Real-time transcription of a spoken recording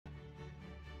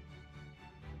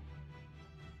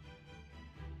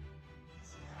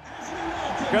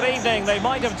Good evening. They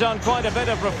might have done quite a bit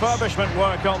of refurbishment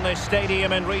work on this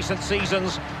stadium in recent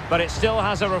seasons, but it still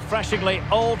has a refreshingly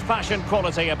old-fashioned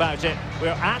quality about it. We're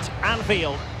at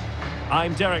Anfield.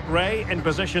 I'm Derek Ray, in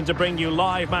position to bring you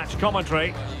live match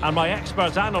commentary, and my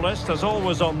expert analyst, as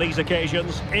always on these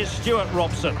occasions, is Stuart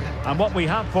Robson. And what we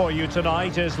have for you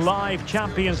tonight is live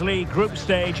Champions League group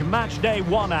stage match day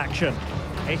 1 action.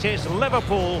 It is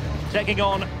Liverpool taking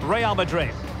on Real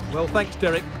Madrid. Well, thanks,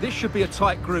 Derek. This should be a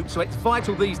tight group, so it's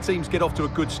vital these teams get off to a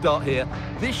good start here.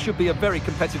 This should be a very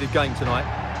competitive game tonight.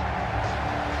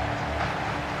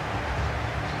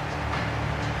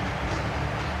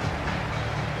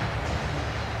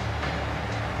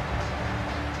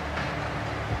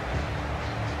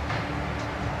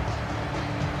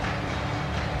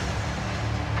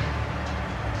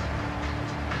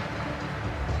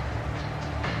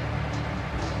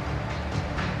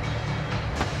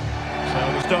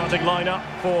 Starting lineup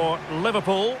for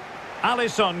Liverpool.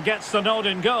 Alisson gets the nod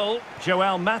in goal.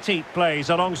 Joel Matip plays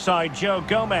alongside Joe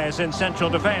Gomez in central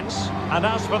defence. And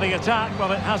as for the attack,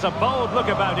 well, it has a bold look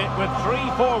about it with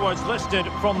 3 forwards listed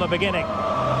from the beginning.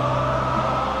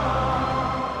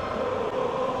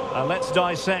 And let's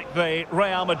dissect the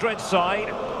Real Madrid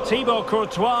side. Thibaut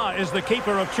Courtois is the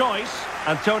keeper of choice.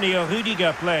 Antonio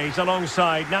Rudiger plays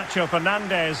alongside Nacho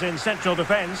Fernandez in central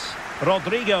defence.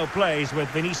 Rodrigo plays with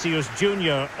Vinicius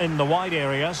Junior in the wide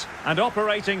areas. And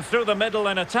operating through the middle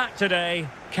in attack today,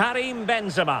 Karim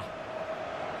Benzema.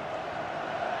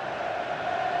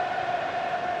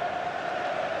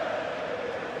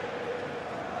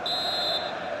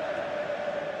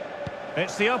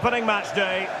 It's the opening match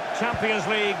day. Champions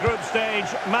League group stage,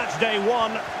 match day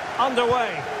 1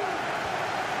 underway.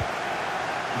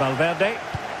 Valverde.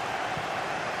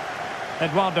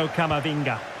 Eduardo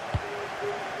Camavinga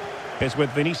is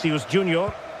with Vinicius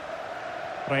Junior.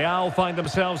 Real find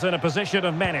themselves in a position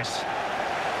of menace.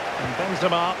 And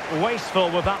Benzema wasteful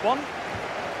with that one.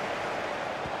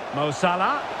 Mo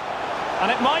Salah. And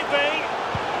it might be.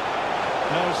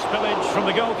 No spillage from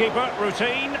the goalkeeper.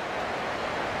 Routine.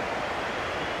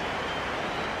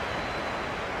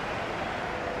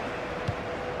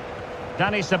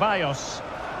 Dani Ceballos.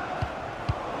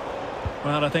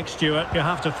 Well, I think, Stuart, you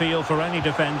have to feel for any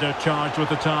defender charged with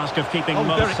the task of keeping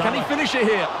Mo Derek, Salah. can he finish it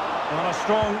here? Well, a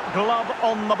strong glove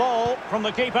on the ball from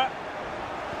the keeper.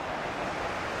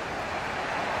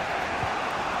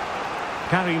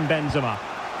 Karim Benzema.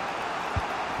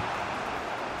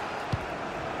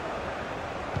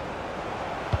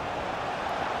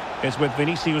 Is with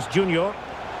Vinicius Junior.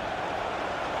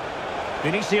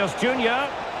 Vinicius Junior.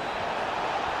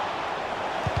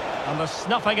 And the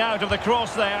snuffing out of the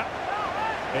cross there.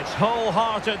 It's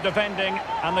wholehearted defending,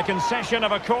 and the concession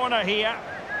of a corner here.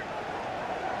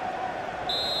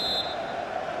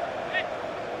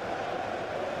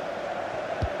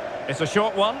 It's a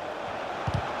short one.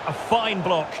 A fine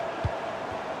block.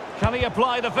 Can he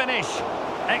apply the finish?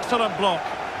 Excellent block.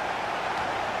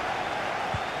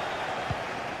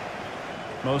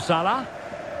 Mo Salah.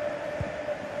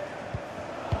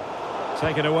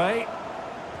 Take it away.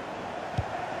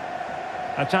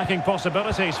 Attacking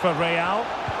possibilities for Real.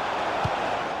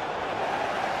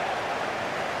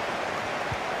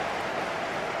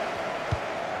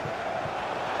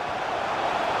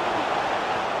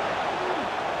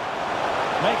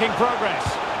 Making progress.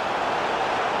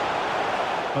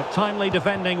 But timely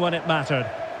defending when it mattered.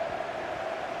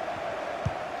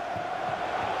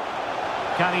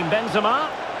 Karim Benzema.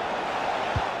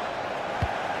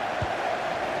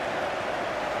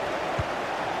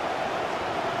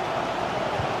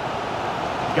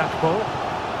 Gakpo.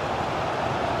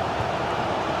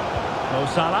 Mo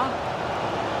Salah.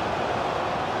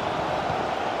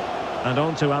 And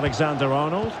on to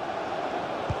Alexander-Arnold.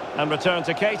 And return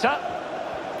to Keita.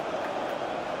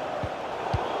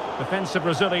 Defensive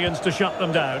Brazilians to shut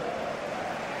them down.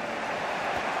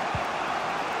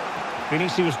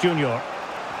 Vinicius Junior.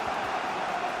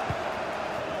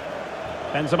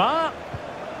 Benzema.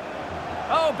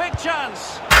 Oh, big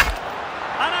chance.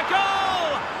 And a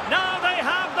goal! Now they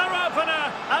have their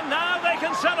opener, and now they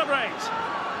can celebrate.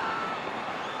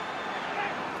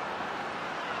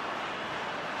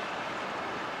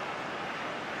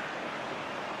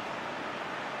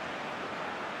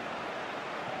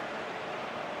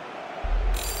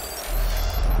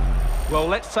 Well,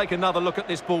 let's take another look at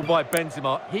this ball by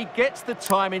Benzema. He gets the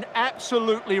timing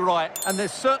absolutely right, and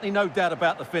there's certainly no doubt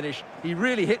about the finish. He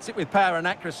really hits it with power and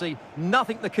accuracy.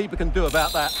 Nothing the keeper can do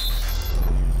about that.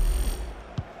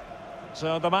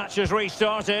 So the match has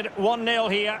restarted.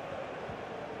 1-0 here.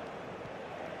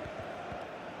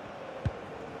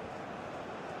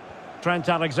 Trent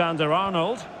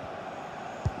Alexander-Arnold.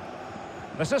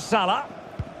 This is Salah.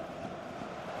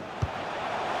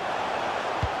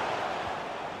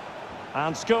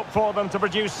 And scope for them to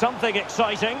produce something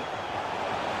exciting.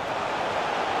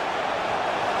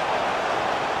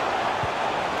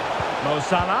 Mo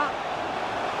Salah.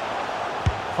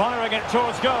 Firing it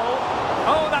towards goal.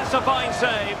 Oh, that's a fine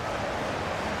save.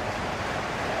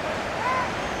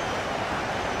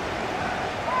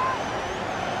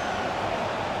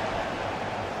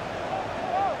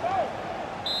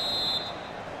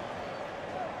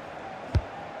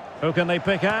 Who can they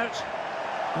pick out?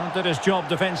 Well, did his job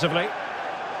defensively. And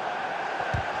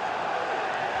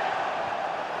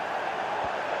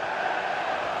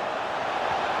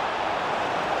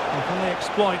can they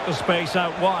exploit the space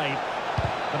out wide?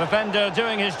 The defender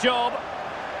doing his job.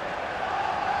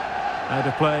 Out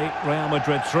of play, Real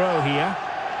Madrid throw here.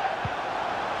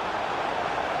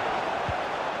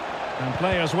 And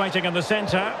players waiting in the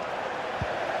centre.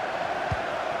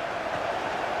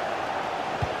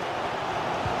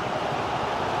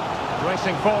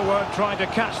 Racing forward, trying to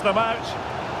catch them out.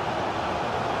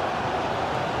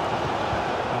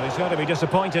 Well, he's going to be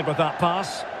disappointed with that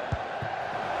pass.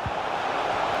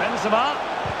 Benzema.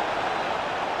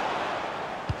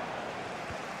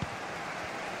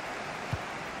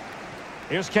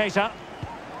 Here's Keita.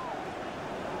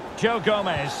 Joe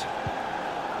Gomez.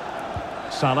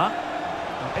 Salah.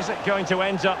 Is it going to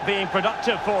end up being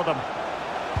productive for them?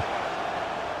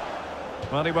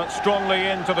 Well, he went strongly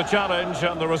into the challenge,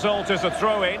 and the result is a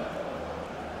throw-in.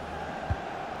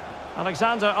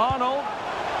 Alexander-Arnold.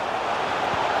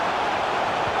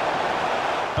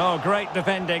 Oh, great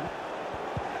defending.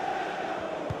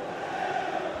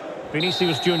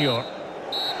 Vinicius Junior.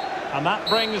 And that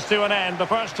brings to an end the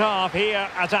first half here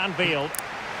at Anfield.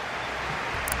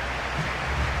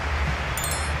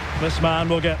 This man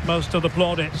will get most of the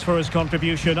plaudits for his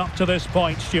contribution up to this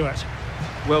point, Stuart.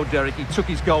 Well, Derek, he took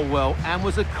his goal well and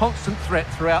was a constant threat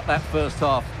throughout that first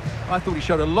half. I thought he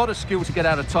showed a lot of skill to get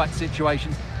out of tight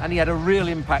situations, and he had a real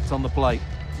impact on the play.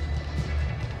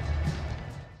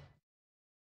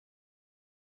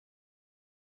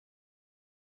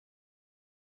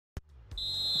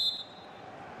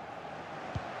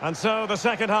 And so the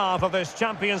second half of this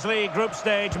Champions League group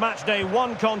stage matchday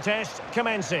 1 contest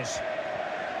commences.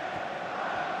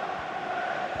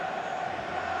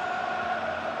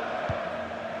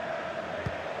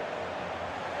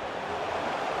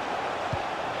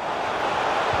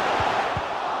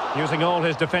 Using all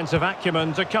his defensive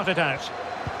acumen to cut it out.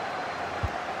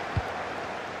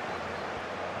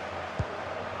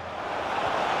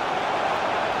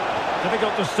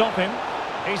 Difficult to stop him.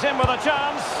 He's in with a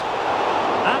chance.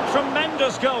 And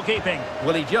tremendous goalkeeping.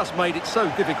 Well, he just made it so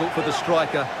difficult for the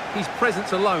striker. His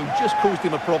presence alone just caused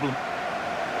him a problem.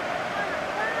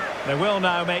 They will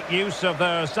now make use of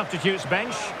their substitutes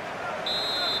bench.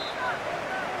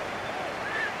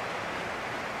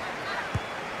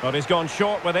 But he's gone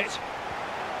short with it.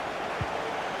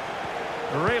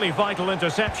 A really vital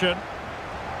interception.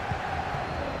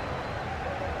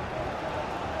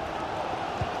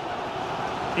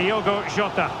 Diogo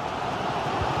Jota.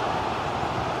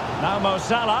 Now Mo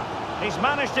Salah. He's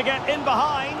managed to get in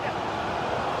behind.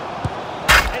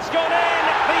 It's gone in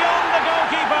beyond the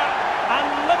goalkeeper.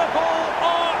 And Liverpool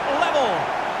are level.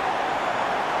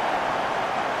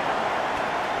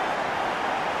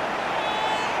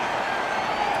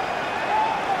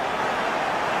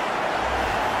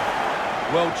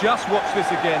 Well, just watch this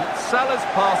again. Salah's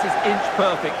pass is inch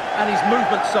perfect, and his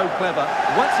movement's so clever.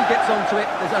 Once he gets onto it,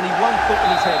 there's only one foot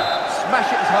in his head.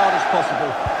 Smash it as hard as possible.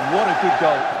 What a good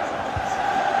goal.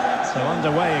 So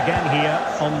underway again here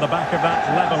on the back of that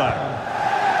leveller.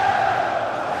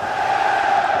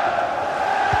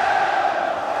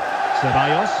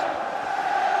 Ceballos.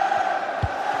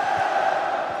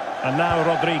 And now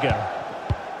Rodrigo.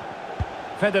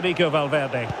 Federico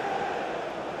Valverde.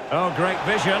 Oh, great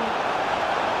vision.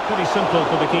 Pretty simple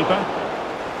for the keeper.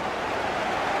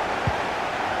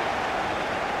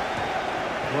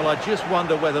 Well, I just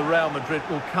wonder whether Real Madrid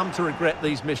will come to regret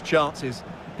these missed chances,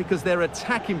 because their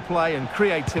attacking play and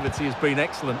creativity has been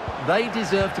excellent. They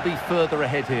deserve to be further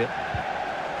ahead here.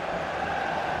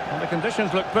 Well, the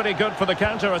conditions look pretty good for the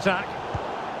counter-attack.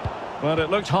 Well, it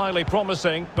looked highly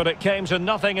promising, but it came to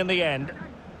nothing in the end.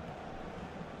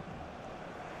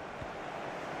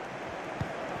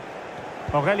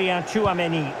 Aurelien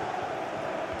Tchouameni.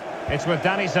 It's with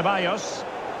Dani Ceballos.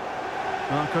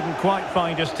 Well, couldn't quite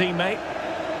find his teammate.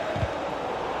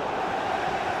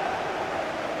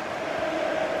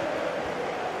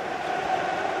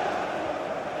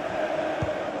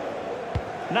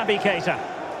 Naby Keita.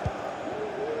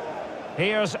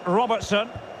 Here's Robertson.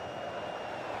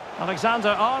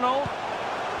 Alexander-Arnold.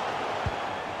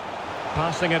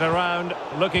 Passing it around,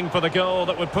 looking for the goal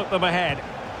that would put them ahead.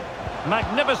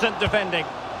 Magnificent defending.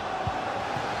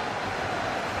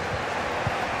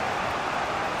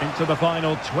 Into the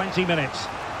final 20 minutes.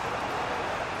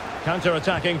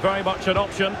 Counter-attacking, very much an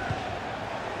option.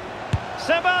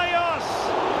 Ceballos!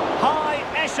 High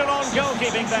echelon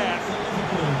goalkeeping there.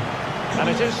 And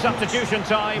it is substitution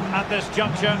time at this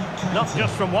juncture, not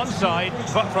just from one side,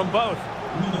 but from both.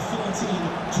 Number 14,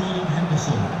 Julian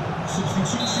Henderson.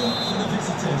 Substitution for the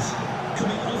visitors.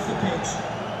 Coming off the pitch,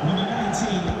 number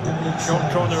 19, Danny. Short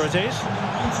corner it is.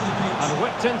 And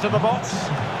whipped into the box.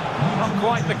 Not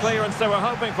quite the clearance they were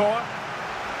hoping for.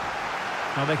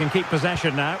 Now they can keep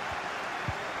possession now.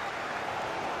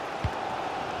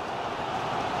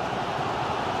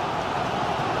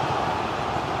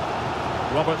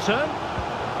 Robertson.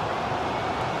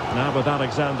 Now with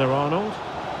Alexander-Arnold.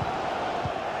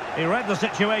 He read the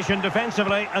situation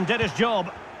defensively and did his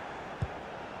job.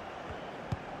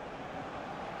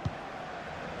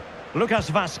 Lucas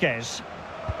Vazquez.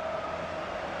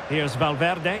 Here's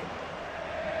Valverde.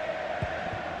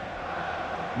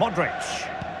 Modric.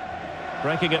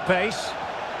 Breaking at pace.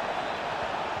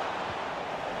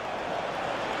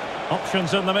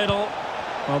 Options in the middle.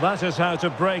 Well, that is how to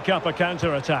break up a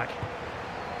counter-attack.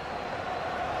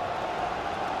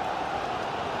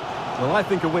 Well, I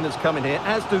think a winner's coming here,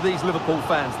 as do these Liverpool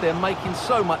fans. They're making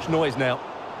so much noise now.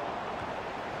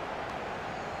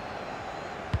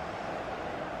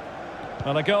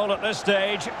 Well, a goal at this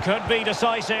stage could be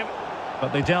decisive,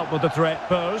 but they dealt with the threat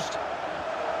posed.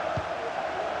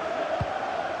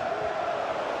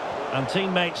 And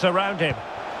teammates around him.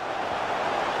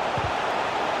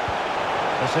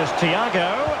 This is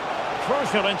Thiago.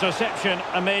 Crucial interception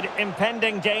amid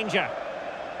impending danger.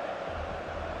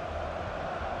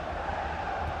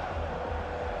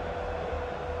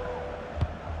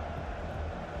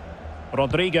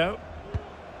 Rodrigo.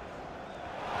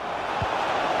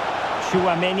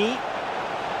 Tchouaméni.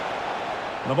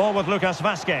 The ball with Lucas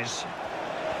Vazquez.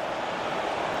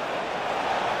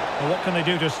 Well, what can they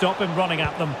do to stop him running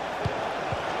at them?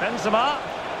 Benzema.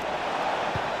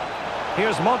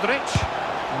 Here's Modric.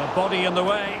 And a body in the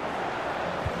way.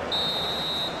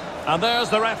 And there's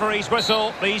the referee's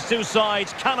whistle. These two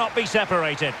sides cannot be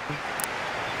separated.